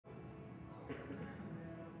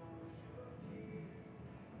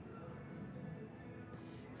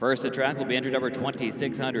First to track will be entry number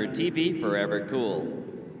 2600 TB Forever Cool.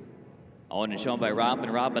 Owned and shown by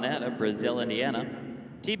Robinett of Brazil, Indiana.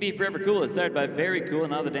 TB Forever Cool is started by Very Cool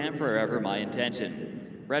and On the Dam Forever My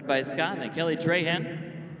Intention. Bred by Scott and Kelly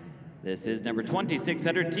Trahan. This is number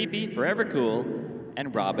 2600 TB Forever Cool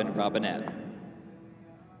and Robinett.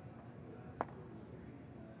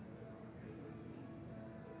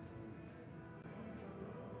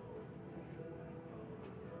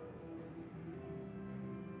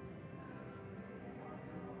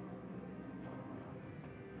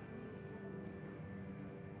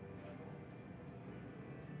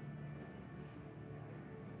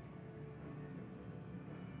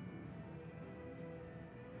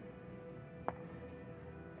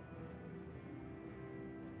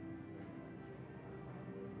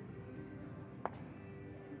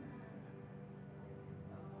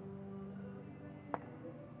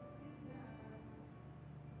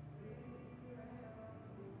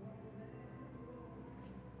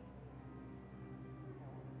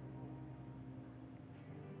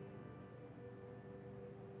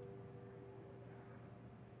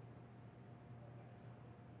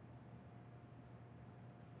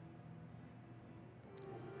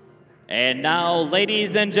 And now,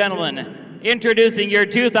 ladies and gentlemen, introducing your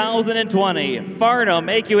 2020 Farnham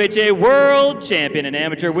AQHA World Champion in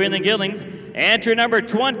Amateur Weanling Geldings, entry number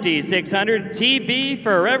 2600 TB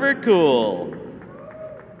Forever Cool.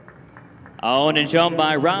 Owned and shown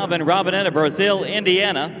by Robinett of Brazil,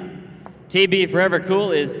 Indiana. TB Forever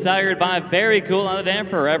Cool is sired by Very Cool On the Dam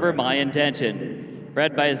Forever My Intention.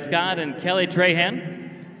 Bred by Scott and Kelly Trahan.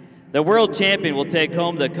 The World Champion will take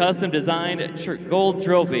home the custom designed gold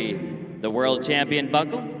trophy, the World Champion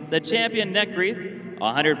buckle, the Champion neck wreath,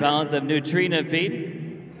 100 pounds of Nutrina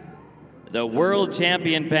feed, the World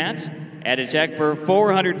Champion patch, and a check for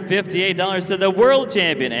 $458 to the World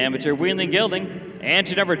Champion Amateur Weanling Gelding,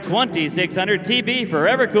 entry number 2600 TB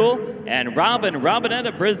Forever Cool, and Robinett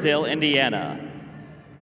of Brazil, Indiana.